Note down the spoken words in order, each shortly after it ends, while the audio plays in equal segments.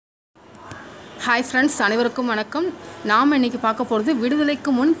Hi friends, அனைவருக்கும் வணக்கம். நாம் இன்றைக்கி பார்க்க போகிறது விடுதலைக்கு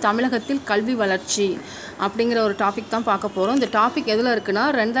முன் தமிழகத்தில் கல்வி வளர்ச்சி அப்படிங்கிற ஒரு டாபிக் தான் பார்க்க போகிறோம். இந்த டாபிக் எதில் இருக்குன்னா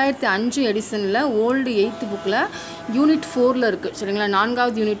 2005 எடிஷனில் ஓல்டு 8th புக்கில் யூனிட் 4ல் இருக்குது. சரிங்களா,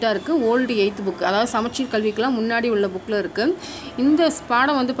 4வது யூனிட்டாக இருக்குது. ஓல்டு 8th புக், அதாவது சமச்சீர் கல்விக்கெலாம் முன்னாடி உள்ள புக்கில் இருக்குது. இந்த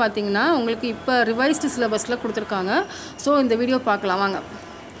பாடம் வந்து பார்த்திங்கன்னா உங்களுக்கு இப்போ ரிவைஸ்டு சிலபஸில் கொடுத்துருக்காங்க. ஸோ இந்த வீடியோ பார்க்கலாம் வாங்க.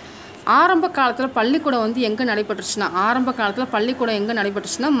 ஆரம்ப காலத்தில் பள்ளிக்கூடம் வந்து எங்கே நடைபெற்றுச்சுன்னா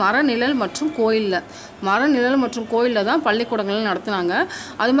மரநிழல் மற்றும் கோயிலில் தான் பள்ளிக்கூடங்கள் நடத்துனாங்க.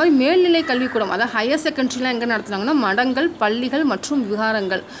 அது மாதிரி மேல்நிலை கல்விக்கூடம், அதாவது ஹையர் செகண்டரிலாம் எங்கே நடத்துனாங்கன்னா மடங்கள் பள்ளிகள் மற்றும்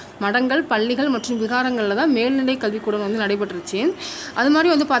விகாரங்களில் தான் மேல்நிலை கல்விக்கூடம் வந்து நடைபெற்றுச்சு. அது மாதிரி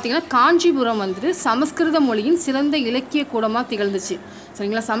வந்து பார்த்திங்கன்னா காஞ்சிபுரம் வந்துட்டு சமஸ்கிருத மொழியின் சிறந்த இலக்கிய கூடமாக திகழ்ந்துச்சு.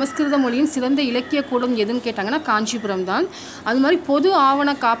 சரிங்களா, சமஸ்கிருத மொழியின் சிறந்த இலக்கிய கூடம் எதுன்னு கேட்டாங்கன்னா காஞ்சிபுரம் தான். அது மாதிரி பொது ஆவண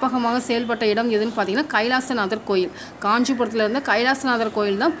காப்பகமாக செயல்பட்ட இடம் எதுன்னு பார்த்தீங்கன்னா கைலாசநாதர் கோயில். காஞ்சிபுரத்தில் இருந்த கைலாசநாதர்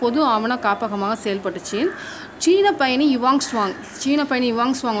கோயில் தான் பொது ஆவண காப்பகமாக செயல்பட்டுச்சு. சீன பயணி யுவாங்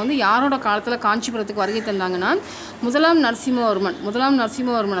சுவாங் வந்து யாரோட காலத்தில் காஞ்சிபுரத்துக்கு வருகை தந்தாங்கன்னா முதலாம் நரசிம்மவர்மன்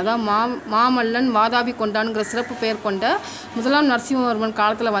அதாவது மாமல்லன் வாதாபி கொண்டான்ங்கிற சிறப்பு பெயர் கொண்ட முதலாம் நரசிம்மவர்மன்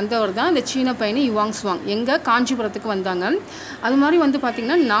காலத்தில் வந்தவர் தான் இந்த சீன பயணி யுவாங் சுவாங் எங்கே காஞ்சிபுரத்துக்கு வந்தாங்க. அது மாதிரி வந்து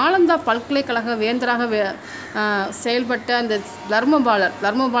பார்த்திங்கன்னா நாலந்தா பல்கலைக்கழக வேந்தராக செயல்பட்ட அந்த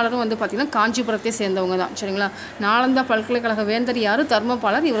தர்மபாலரும் வந்து பார்த்திங்கன்னா காஞ்சிபுரத்தை சேர்ந்தவங்க தான். சரிங்களா, நாலந்தா பல்கலைக்கழக வேந்தர் யார்?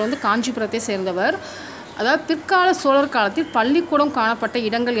 தர்மபாலர். இவர் வந்து காஞ்சிபுரத்தை சேர்ந்தவர். அதாவது பிற்கால சோழர் காலத்தில் பள்ளிக்கூடம் காணப்பட்ட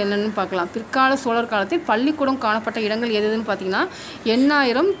இடங்கள் என்னென்னு பார்க்கலாம். பிற்கால சோழர் காலத்தில் பள்ளிக்கூடம் காணப்பட்ட இடங்கள் எதுன்னு பார்த்தீங்கன்னா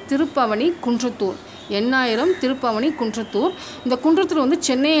எண்ணாயிரம், திருப்பவனி, குன்றத்தூர். இந்த குன்றத்தூர் வந்து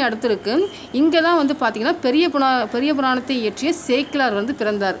சென்னையை அடுத்து இருக்குது. இங்கே தான் வந்து பார்த்திங்கன்னா பெரிய புராணத்தை இயற்றிய சேக்கிலார் வந்து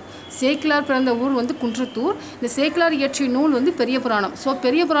பிறந்தார். சேக்கிலார் பிறந்த ஊர் வந்து குன்றத்தூர். இந்த சேக்கிலார் இயற்றிய நூல் வந்து பெரிய புராணம். ஸோ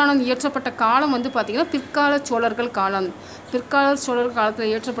பெரிய புராணம் இயற்றப்பட்ட காலம் வந்து பார்த்திங்கன்னா பிற்கால சோழர்கள் காலத்தில்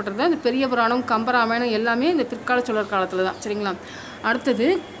இயற்றப்பட்டது தான் இந்த பெரிய புராணம், கம்பராமாயணம் எல்லாமே இந்த பிற்கால சோழர் காலத்தில் தான். சரிங்களா, அடுத்தது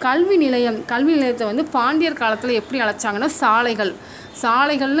கல்வி நிலையத்தை வந்து பாண்டியர் காலத்தில் எப்படி அழைச்சாங்கன்னா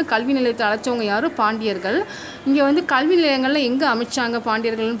சாலைகள்னு கல்வி நிலையத்தை அழைச்சவங்க யார்? பாண்டியர்கள். இங்கே வந்து கல்வி நிலையங்களில் எங்கே அமைச்சாங்க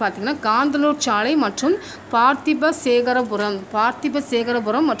பாண்டியர்கள்னு பார்த்திங்கன்னா காந்தலூர் சாலை மற்றும் பார்த்திப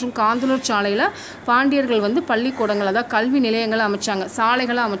சேகரபுரம் மற்றும் காந்தலூர் சாலையில் பாண்டியர்கள் வந்து பள்ளிக்கூடங்கள், அதாவது கல்வி நிலையங்களை அமைச்சாங்க,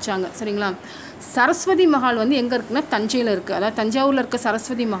 சாலைகளை அமைச்சாங்க. சரிங்களா, சரஸ்வதி மஹால் வந்து எங்கே இருக்குன்னா தஞ்சையில் இருக்குது. அதாவது தஞ்சாவூரில் இருக்க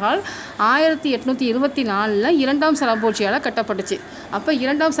சரஸ்வதி மஹால் 1824 2ஆம் சரபோஜியால் கட்டப்பட்டுச்சு. அப்போ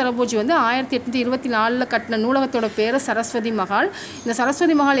 2ஆம் சரபோஜி வந்து 1824 கட்டின நூலகத்தோட பேர் சரஸ்வதி மஹால். இந்த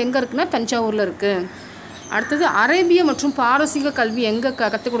சரஸ்வதி மஹால் எங்கே இருக்குன்னா தஞ்சாவூரில் இருக்குது. அடுத்தது அரேபிய மற்றும் பாரசீக கல்வி எங்கே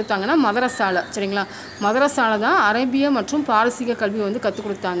கற்றுக் கொடுத்தாங்கன்னா மதரசாலை. சரிங்களா, மதரசாலை தான் அரேபிய மற்றும் பாரசீக கல்வி வந்து கற்றுக்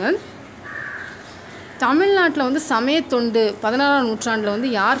கொடுத்தாங்க. தமிழ்நாட்டில் வந்து சமயத்தொண்டு 16ஆம் நூற்றாண்டில் வந்து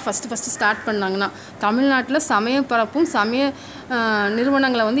யார் ஃபஸ்ட்டு ஸ்டார்ட் பண்ணாங்கன்னா தமிழ்நாட்டில் சமய பரப்பும் சமய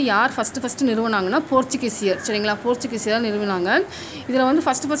நிறுவனங்களை வந்து யார் ஃபஸ்ட்டு நிறுவனாங்கன்னா போர்ச்சுகீசியர். சரிங்களா, போர்ச்சுகீசியர் நிறுவனாங்க. இதில் வந்து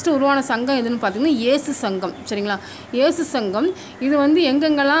ஃபஸ்ட்டு உருவான சங்கம் எதுன்னு பார்த்தீங்கன்னா இயேசு சங்கம். சரிங்களா, இயேசு சங்கம் இது வந்து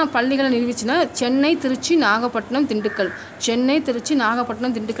எங்கெங்கெல்லாம் பள்ளிகளை நிறுவிச்சுன்னா சென்னை, திருச்சி, நாகப்பட்டினம், திண்டுக்கல்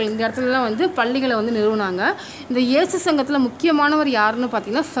இந்த இடத்துலலாம் வந்து பள்ளிகளை வந்து நிறுவனாங்க. இந்த இயேசு சங்கத்தில் முக்கியமானவர் யாருன்னு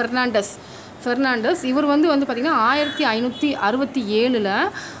பார்த்தீங்கன்னா ஃபெர்னாண்டஸ். இவர் வந்து பார்த்திங்கன்னா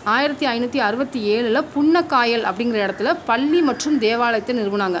 1567 புன்னக்காயல் அப்படிங்கிற இடத்துல பள்ளி மற்றும் தேவாலயத்தை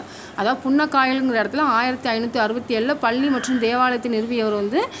நிறுவனாங்க. அதாவது புன்னக்காயலுங்கிற இடத்துல 1567 பள்ளி மற்றும் தேவாலயத்தை நிறுவியவர்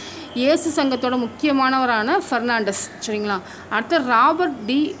வந்து இயேசு சங்கத்தோட முக்கியமானவரான ஃபெர்னாண்டஸ். சரிங்களா, அடுத்து ராபர்ட்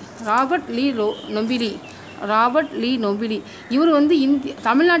லீ நொபிலி. இவர் வந்து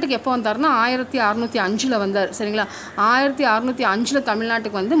தமிழ்நாட்டுக்கு எப்போ வந்தார்னா 1605 வந்தார். சரிங்களா, 1605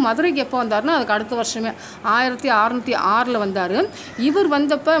 தமிழ்நாட்டுக்கு வந்து மதுரைக்கு எப்போ வந்தார்னா அதுக்கு அடுத்த வருஷமே 1606 வந்தார். இவர்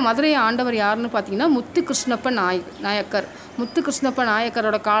வந்தப்போ மதுரையை ஆண்டவர் யாருன்னு பார்த்தீங்கன்னா முத்துகிருஷ்ணப்ப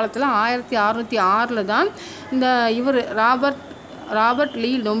நாயக்கரோட காலத்தில் 1606 தான் இந்த இவர் ராபர்ட் லீ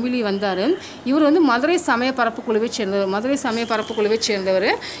நொபிலி வந்தார். இவர் வந்து மதுரை சமய பரப்பு குழுவை சேர்ந்தவர்.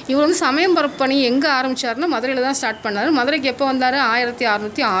 இவர் வந்து சமயம் பரப்பு பணி எங்கே ஆரம்பித்தார்னா மதுரையில் தான் ஸ்டார்ட் பண்ணார். மதுரைக்கு எப்போ வந்தார்?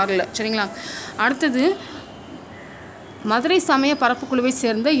 1606. சரிங்களா, அடுத்தது மதுரை சமய பரப்பு குழுவை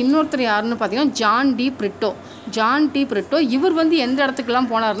சேர்ந்த இன்னொருத்தர் யாருன்னு பார்த்தீங்கன்னா ஜான் டி பிரிட்டோ. இவர் வந்து எந்த இடத்துக்கெல்லாம்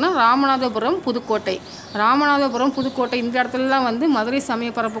போனார்னா ராமநாதபுரம், புதுக்கோட்டை இந்த இடத்துலலாம் வந்து மதுரை சமய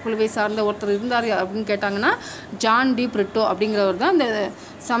பரப்பு குழுவை சார்ந்த ஒருத்தர் இருந்தார் அப்படின்னு கேட்டாங்கன்னா ஜான் டி பிரிட்டோ அப்படிங்கிறவர் தான் இந்த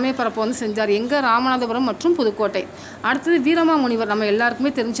சமயப்பரப்பு வந்து செஞ்சார். எங்கே? ராமநாதபுரம் மற்றும் புதுக்கோட்டை. அடுத்தது வீரமாமுனிவர், நம்ம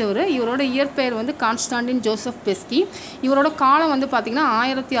எல்லாருக்குமே தெரிஞ்சவர். இவரோட இயற்பெயர் வந்து கான்ஸ்டாண்டின் ஜோசப் பெஸ்கி. இவரோட காலம் வந்து பார்த்திங்கன்னா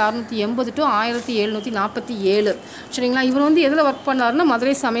 1680 to 1747. சரிங்களா? இவர் வந்து எதில் ஒர்க் பண்ணாருன்னா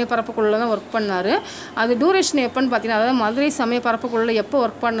மதுரை சமயப்பரப்புக்குள்ளே தான் ஒர்க் பண்ணார். அது டூரேஷன் எப்போன்னு பார்த்தீங்கன்னா, அதாவது மதுரை சமயப்பரப்புக்குள்ளே எப்போ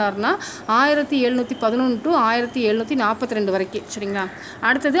ஒர்க் பண்ணார்னா 1711 to 1742 வரைக்கும். சரிங்களா?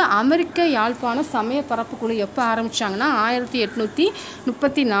 அடுத்தது அமெரிக்க யாழ்ப்பாண சமயப்பரப்புக்குழு எப்போ ஆரம்பித்தாங்கன்னா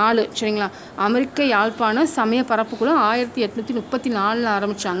 1834. சரிங்களா? அமெரிக்க யாழ்ப்பாண சமயப்பரப்புக்குழு 1834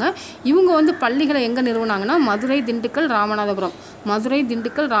 ஆரம்பித்தாங்க. இவங்க வந்து பள்ளிகளை எங்கே நிறுவனாங்கன்னா மதுரை, திண்டுக்கல், ராமநாதபுரம். மதுரை,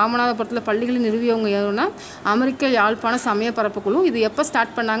 திண்டுக்கல், ராமநாதபுரத்தில் பள்ளிகளை நிறுவியவங்க யாருன்னா அமெரிக்க யாழ்ப்பாண சமயப்பரப்புக்குழு. இது எப்போ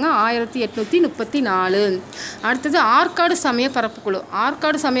ஸ்டார்ட் பண்ணாங்க? 1834. அடுத்தது ஆற்காடு சமயப்பரப்புக்குழு.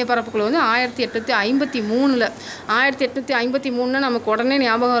 ஆற்காடு சமயப்பரப்புக்குழு வந்து 1853. 1853 நமக்கு உடனே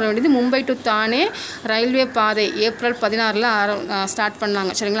ஞாபகம் வர வேண்டியது மும்பை டு தானே ரயில்வே பாதை ஏப்ரல் 16 ஸ்டார்ட்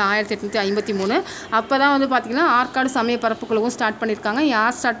பண்ணாங்க. சரிங்களா? 1853. அப்போ தான் வந்து பார்த்திங்கன்னா ஆற்காடு சமயப்பரப்புக்குழுவும் ஸ்டார்ட் பண்ணியிருக்காங்க.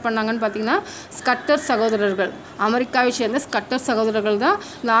 யார் ஸ்டார்ட் பண்ணாங்கன்னு பார்த்தீங்கன்னா ஸ்கட்டர் சகோதரர்கள். அமெரிக்காவை சேர்ந்த ஸ்கட்டர் சகோதரர்கள் தான்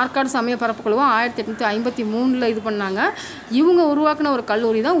இந்த ஆற்காடு சமயப்பரப்புக்குழுவும் 1853 இது பண்ணாங்க. இவங்க உருவாக்கின ஒரு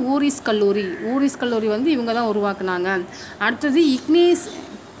கல்லூரி தான் ஊரிஸ் கல்லூரி. ஊரிஸ் கல்லூரி வந்து இவங்க தான் உருவாக்குனாங்க. அடுத்தது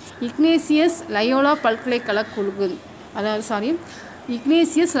இக்னேசியஸ் லயோலா பல்கலைக்கழக குழு,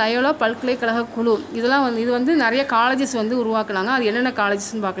 இக்னேசியஸ் லயோலா பல்கலைக்கழக குழு. இதெல்லாம் வந்து இது வந்து நிறைய காலேஜஸ் வந்து உருவாக்குனாங்க. அது என்னென்ன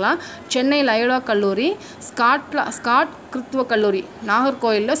காலேஜஸ்ன்னு பார்க்கலாம். சென்னை லயோலா கல்லூரி, ஸ்காட் கிறித்துவ கல்லூரி,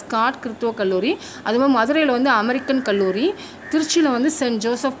 நாகர்கோயிலில் ஸ்காட் கிறித்துவ கல்லூரி, அதுமாதிரி மதுரையில் வந்து அமெரிக்கன் கல்லூரி, திருச்சியில் வந்து சென்ட்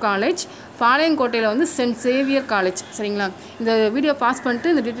ஜோசப் காலேஜ், பாளையங்கோட்டையில் வந்து சென்ட் சேவியர் காலேஜ். சரிங்களா? இந்த வீடியோ பாஸ்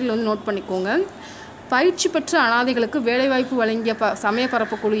பண்ணிட்டு இந்த டீட்டெயில் வந்து நோட் பண்ணிக்கோங்க. பயிற்சி பெற்ற அனாதைகளுக்கு வேலைவாய்ப்பு வழங்கிய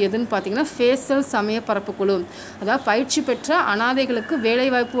சமயப்பரப்பு குழு எதுன்னு பார்த்தீங்கன்னா ஃபேசல் சமயப்பரப்பு குழு. அதாவது பயிற்சி பெற்ற அனாதைகளுக்கு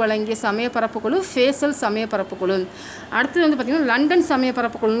வேலைவாய்ப்பு வழங்கிய சமயப்பரப்பு குழு ஃபேசல் சமயப்பரப்பு குழு. அடுத்தது வந்து பார்த்திங்கன்னா லண்டன்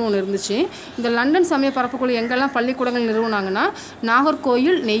சமயப்பரப்பு குழுன்னு ஒன்று இருந்துச்சு. இந்த லண்டன் சமயப்பரப்பு குழு எங்கெல்லாம் பள்ளிக்கூடங்கள் நிறுவனாங்கன்னா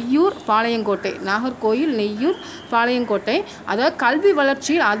நாகர்கோயில், நெய்யூர், பாளையங்கோட்டை. நாகர்கோயில், நெய்யூர், பாளையங்கோட்டை. அதாவது கல்வி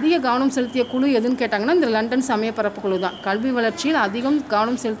வளர்ச்சியில் அதிக கவனம் செலுத்திய குழு எதுன்னு கேட்டாங்கன்னா இந்த லண்டன் சமயப்பரப்பு குழு தான். கல்வி வளர்ச்சியில் அதிகம்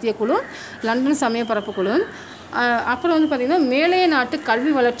கவனம் செலுத்திய குழு லண்டன் சமயப்பரப்பு குழு. அப்புறம் வந்து பார்த்திங்கன்னா மேலே நாட்டு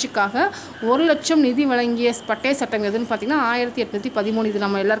கல்வி வளர்ச்சிக்காக 1 லட்சம் நிதி வழங்கிய பட்டய சட்டம் எதுன்னு பார்த்திங்கன்னா 1813. இது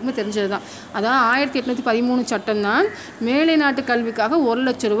நம்ம எல்லாருக்குமே தெரிஞ்சது தான். அதாவது 1813 சட்டம் தான் மேலே நாட்டு கல்விக்காக 1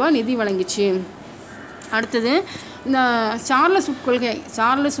 லட்சம் ரூபா நிதி வழங்கிச்சு. அடுத்தது இந்த சார்லஸ் உட் கொள்கை,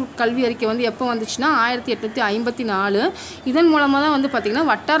 சார்லஸ் உட் கல்வி அறிக்கை வந்து எப்போ வந்துச்சுன்னா 1854. இதன் மூலமாக தான் வந்து பார்த்திங்கன்னா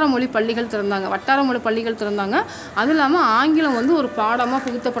வட்டார மொழி பள்ளிகள் திறந்தாங்க. அதுவும் இல்லாமல் ஆங்கிலம் வந்து ஒரு பாடமாக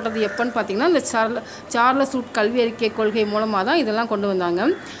புகுத்தப்பட்டது எப்போன்னு பார்த்திங்கன்னா இந்த சார்லஸ் உட் கல்வி அறிக்கை கொள்கை மூலமாக தான் இதெல்லாம் கொண்டு வந்தாங்க.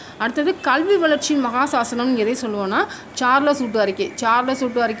 அடுத்தது கல்வி வளர்ச்சியின் மகாசாசனம்னு எதை சொல்லுவோம்னா சார்லஸ் உட் அறிக்கை. சார்லஸ்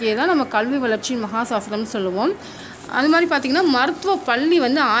உட் அறிக்கையை தான் நம்ம கல்வி வளர்ச்சியின் மகாசாசனம்னு சொல்லுவோம். அது மாதிரி பார்த்திங்கன்னா மருத்துவ பள்ளி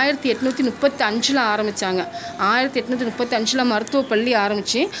வந்து 1835 ஆரம்பித்தாங்க. 1835 மருத்துவ பள்ளி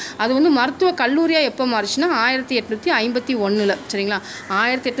ஆரம்பித்து அது வந்து மருத்துவ கல்லூரியாக எப்போ மாறிச்சுன்னா 1851. சரிங்களா?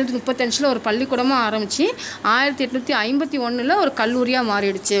 1835 ஒரு பள்ளிக்கூடமாக ஆரம்பித்து 1851 ஒரு கல்லூரியாக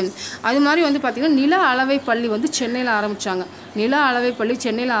மாறிடுச்சு. அது மாதிரி வந்து பார்த்திங்கன்னா நில அளவை பள்ளி வந்து சென்னையில் ஆரம்பித்தாங்க. நில அளவை பள்ளி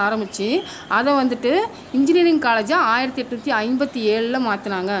சென்னையில் ஆரம்பித்து அதை வந்துட்டு இன்ஜினியரிங் காலேஜாக 1857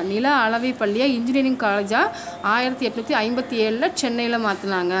 மாற்றினாங்க. நில அளவை பள்ளியை இன்ஜினியரிங் காலேஜாக 1857 சென்னையில்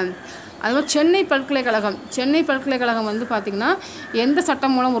மாற்றினாங்க. அதுமாதிரி சென்னை பல்கலைக்கழகம் வந்து பார்த்திங்கன்னா எந்த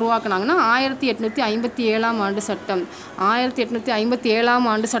சட்டம் மூலம் உருவாக்குனாங்கன்னா 1857 ஆண்டு சட்டம். 1857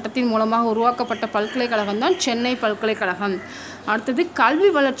 ஆண்டு சட்டத்தின் மூலமாக உருவாக்கப்பட்ட பல்கலைக்கழகம் தான் சென்னை பல்கலைக்கழகம். அடுத்தது கல்வி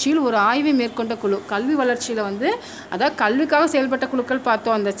வளர்ச்சியில் ஒரு ஆய்வை மேற்கொண்ட குழு. கல்வி வளர்ச்சியில் வந்து அதாவது கல்விக்காக செயல்பட்ட குழுக்கள்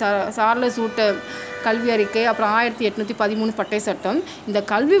பார்த்தோம். அந்த சார்லஸ் உட் கல்வி அறிக்கை, அப்புறம் 1813 பட்டய சட்டம். இந்த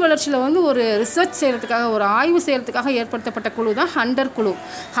கல்வி வளர்ச்சியில் வந்து ஒரு ரிசர்ச் செய்கிறதுக்காக, ஒரு ஆய்வு செய்கிறதுக்காக ஏற்படுத்தப்பட்ட குழு தான் ஹண்டர் குழு.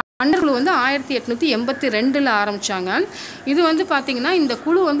 ஹண்டர் குழு வந்து 1882 ஆரம்பித்தாங்க. இது வந்து பார்த்திங்கன்னா இந்த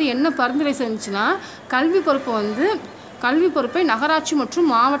குழு வந்து என்ன பரிந்துரை செஞ்சுன்னா கல்வி பொறுப்பை நகராட்சி மற்றும்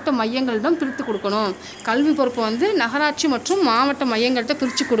மாவட்ட மையங்களிடம் பிரித்து கொடுக்கணும். கல்வி பொறுப்பை வந்து நகராட்சி மற்றும் மாவட்ட மையங்கள்கிட்ட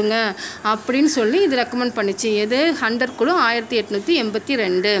பிரித்து கொடுங்க அப்படின்னு சொல்லி இது ரெக்கமெண்ட் பண்ணிச்சு. எது? ஹண்டர் குழு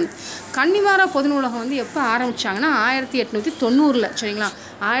 1882. கன்னிமாரா பொது நூலகம் வந்து எப்போ ஆரம்பித்தாங்கன்னா 1890. சரிங்களா?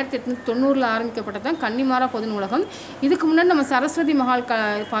 1890 ஆரம்பிக்கப்பட்டது தான் கன்னிமாரா பொது நூலகம். இதுக்கு முன்னாடி நம்ம சரஸ்வதி மஹால்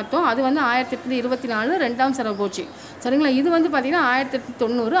பார்த்தோம். அது வந்து 1824 2ஆம் சரபோஜி. சரிங்களா? இது வந்து பார்த்திங்கன்னா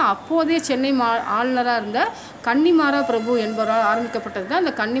 1890 அப்போதைய சென்னை ஆளுநராக இருந்த கன்னிமாரா பிரபு என்பவரால் ஆரம்பிக்கப்பட்டது தான்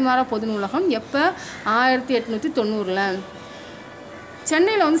இந்த கன்னிமாரா பொது நூலகம். எப்போ? 1890.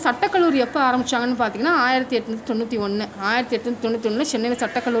 சென்னையில் வந்து சட்டக்கல்லூரி எப்போ ஆரம்பித்தாங்கன்னு பார்த்தீங்கன்னா 1891. 1891 சென்னையில்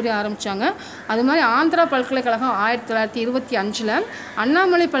சட்டக்கல்லூரி ஆரம்பித்தாங்க. அது மாதிரி ஆந்திரா பல்கலைக்கழகம் 1925.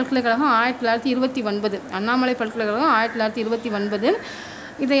 அண்ணாமலை பல்கலைக்கழகம் 1929. அண்ணாமலை பல்கலைக்கழகம் 1929.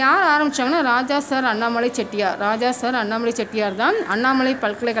 இதை யார் ஆரம்பித்தாங்கன்னா ராஜா சார் அண்ணாமலை செட்டியார். ராஜா சார் அண்ணாமலை செட்டியார் தான் அண்ணாமலை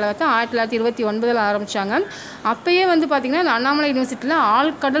பல்கலைக்கழகத்தை 1929 ஆரம்பித்தாங்க. அப்போயே வந்து பார்த்திங்கன்னா இந்த அண்ணாமலை யூனிவர்சிட்டியில்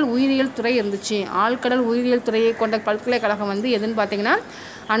ஆழ்கடல் உயிரியல் துறை இருந்துச்சு. ஆழ்கடல் உயிரியல் துறையை கொண்ட பல்கலைக்கழகம் வந்து எதுன்னு பார்த்திங்கன்னா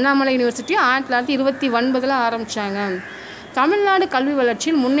அண்ணாமலை யூனிவர்சிட்டி 1929 ஆரம்பித்தாங்க. தமிழ்நாடு கல்வி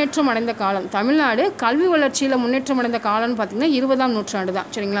வளர்ச்சியில் முன்னேற்றம் அடைந்த காலம். தமிழ்நாடு கல்வி வளர்ச்சியில் முன்னேற்றம் அடைந்த காலம்னு பார்த்திங்கன்னா 20ஆம் நூற்றாண்டு தான்.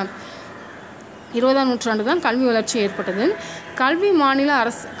 சரிங்களா, 20ஆம் நூற்றாண்டு தான் கல்வி வளர்ச்சி ஏற்பட்டது. கல்வி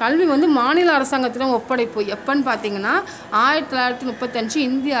வந்து மாநில அரசாங்கத்திடம் ஒப்படைப்பு எப்போன்னு பார்த்தீங்கன்னா 1935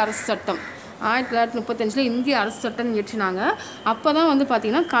 இந்திய அரசு சட்டம். 1935 இந்திய அரசு சட்டம் இயற்றினாங்க. அப்போ தான் வந்து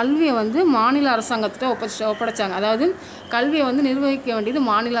பார்த்திங்கன்னா கல்வியை வந்து மாநில அரசாங்கத்திட்ட ஒப்படைச்சாங்க. அதாவது கல்வியை வந்து நிர்வகிக்க வேண்டியது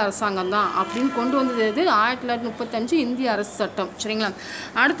மாநில அரசாங்கம் தான் அப்படின்னு கொண்டு வந்தது 1935 இந்திய அரசு சட்டம். சரிங்களா,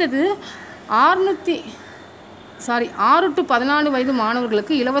 அடுத்தது 6 to 14 வயது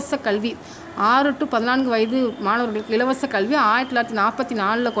மாணவர்களுக்கு இலவச கல்வி. 6 to 14 வயது மாணவர்களுக்கு இலவச கல்வி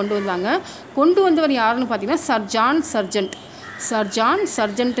 1944 கொண்டு வந்தாங்க. கொண்டு வந்தவர் யாருன்னு பார்த்தீங்கன்னா சர் ஜான்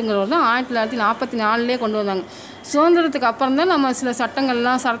சர்ஜென்ட்டுங்கிறவர் தான் 1944 கொண்டு வந்தாங்க. சுதந்திரத்துக்கு அப்புறம் தான் நம்ம சில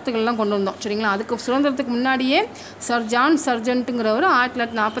சரத்துகள்லாம் கொண்டு வந்தோம். சரிங்களா, அதுக்கு சுதந்திரத்துக்கு முன்னாடியே சர் ஜான் சர்ஜென்ட்டுங்கிறவர்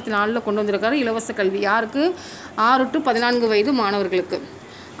 1944 கொண்டு வந்திருக்காரு இலவச கல்வி. யாருக்கு? 6 to 14 வயது மாணவர்களுக்கு.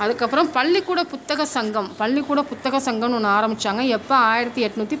 அதுக்கப்புறம் பள்ளிக்கூட புத்தக சங்கம்னு ஒன்று ஆரம்பித்தாங்க. எப்போ?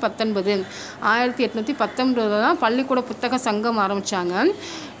 1819 தான் பள்ளிக்கூட புத்தக சங்கம் ஆரம்பித்தாங்க.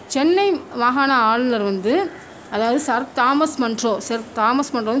 சென்னை மாகாண ஆளுநர் வந்து அதாவது சர் தாமஸ் மன்றோ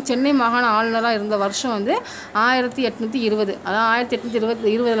வந்து சென்னை மாகாண ஆளுநராக இருந்த வருஷம் வந்து 1820. அதாவது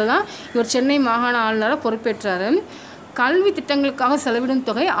 1820 தான் இவர் சென்னை மாகாண ஆளுநராக பொறுப்பேற்றார். கல்வி திட்டங்களுக்காக செலவிடும்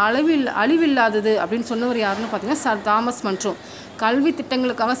தொகை அழிவில்லாதது அப்படின்னு சொன்னவர் யாருன்னு பார்த்தீங்கன்னா சர் தாமஸ் மன்றோ. கல்வி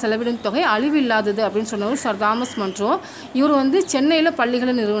திட்டங்களுக்காக செலவிடும் தொகை அழிவில்லாதது அப்படின்னு சொன்னவர் சர் தாமஸ் மன்றோ. இவர் வந்து சென்னையில்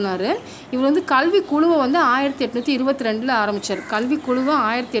பள்ளிகளை நிறுவனார். இவர் வந்து கல்வி குழுவை வந்து 1822 ஆரம்பித்தார். கல்வி குழுவை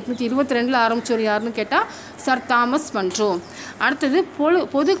 1822 ஆரம்பித்தவர் யாருன்னு கேட்டால் சர் தாமஸ் மன்றோ. அடுத்தது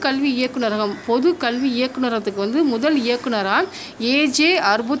பொது கல்வி இயக்குநரகத்துக்கு வந்து முதல் இயக்குனராக ஏஜே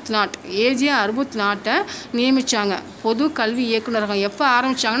அர்புத் நாட்டை நியமித்தாங்க. பொது கல்வி இயக்குநரகம் எப்போ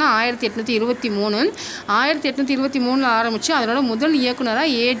ஆரம்பித்தாங்கன்னா 1823 ஆரம்பித்து அதனோட முதல்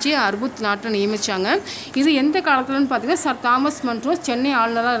இயக்குனராக ஏஜே அர்புத் நாட்டை நியமித்தாங்க. இது எந்த காலத்துலன்னு பார்த்தீங்கன்னா சர் தாமஸ் மன்றோ சென்னை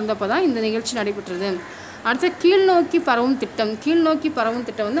ஆளுநராக இருந்தப்போ தான் இந்த நிகழ்ச்சி நடைபெற்றது. அடுத்து கீழ்நோக்கி பரவும் திட்டம்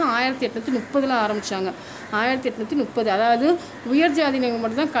வந்து 1830 ஆரம்பித்தாங்க. 1830 அதாவது உயர் ஜாதியினர்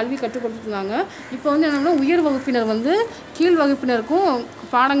மட்டும் தான் கல்வி கற்றுக் கொடுத்துருந்தாங்க. இப்போ வந்து என்னென்னா உயர் வகுப்பினர் வந்து கீழ் வகுப்பினருக்கும்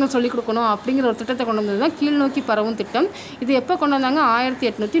பாடங்கள் சொல்லிக் கொடுக்கணும் அப்படிங்கிற ஒரு திட்டத்தை கொண்டு வந்தது தான் கீழ்நோக்கி பரவும் திட்டம். இது எப்போ கொண்டு வந்தாங்க?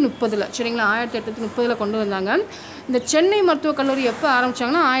 1830. சரிங்களா, 1830 கொண்டு வந்தாங்க. இந்த சென்னை மருத்துவக் கல்லூரி எப்போ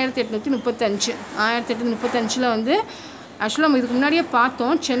ஆரம்பித்தாங்கன்னா 1835. 1835 வந்து ஆக்சுவலாக நம்ம இதுக்கு முன்னாடியே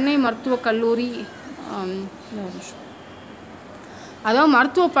பார்த்தோம். சென்னை மருத்துவக் கல்லூரி அதாவது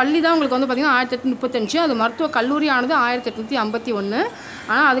மருத்துவ பள்ளி தான் உங்களுக்கு வந்து பார்த்திங்கன்னா 1835. அது மருத்துவக் கல்லூரி ஆனது 1851.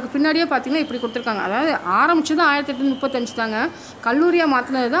 ஆனால் அதுக்கு பின்னாடியே பார்த்திங்கன்னா இப்படி கொடுத்துருக்காங்க. அதாவது ஆரம்பித்தது 1835 தாங்க. கல்லூரியாக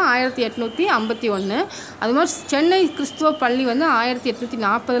மாற்றினது தான் 1851. அது மாதிரி சென்னை கிறிஸ்துவ பள்ளி வந்து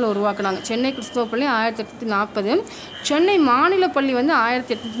 1840 உருவாக்குனாங்க. சென்னை கிறிஸ்துவ பள்ளி 1840. சென்னை மாநில பள்ளி வந்து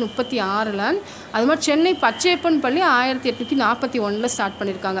 1836. அது மாதிரி சென்னை பச்சையப்பன் பள்ளி 1841 ஸ்டார்ட்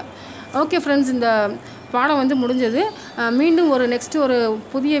பண்ணியிருக்காங்க. ஓகே ஃப்ரெண்ட்ஸ், இந்த பாடம் வந்து முடிஞ்சது. மீண்டும் ஒரு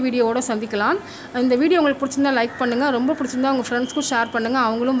புதிய வீடியோவோடு சந்திக்கலாம். இந்த வீடியோ உங்களுக்கு பிடிச்சிருந்தா லைக் பண்ணுங்கள். ரொம்ப பிடிச்சிருந்தா உங்கள் ஃப்ரெண்ட்ஸ்க்கும் ஷேர் பண்ணுங்கள்.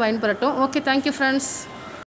 அவங்களும் பயன்பெறட்டும். Okay, thank you friends.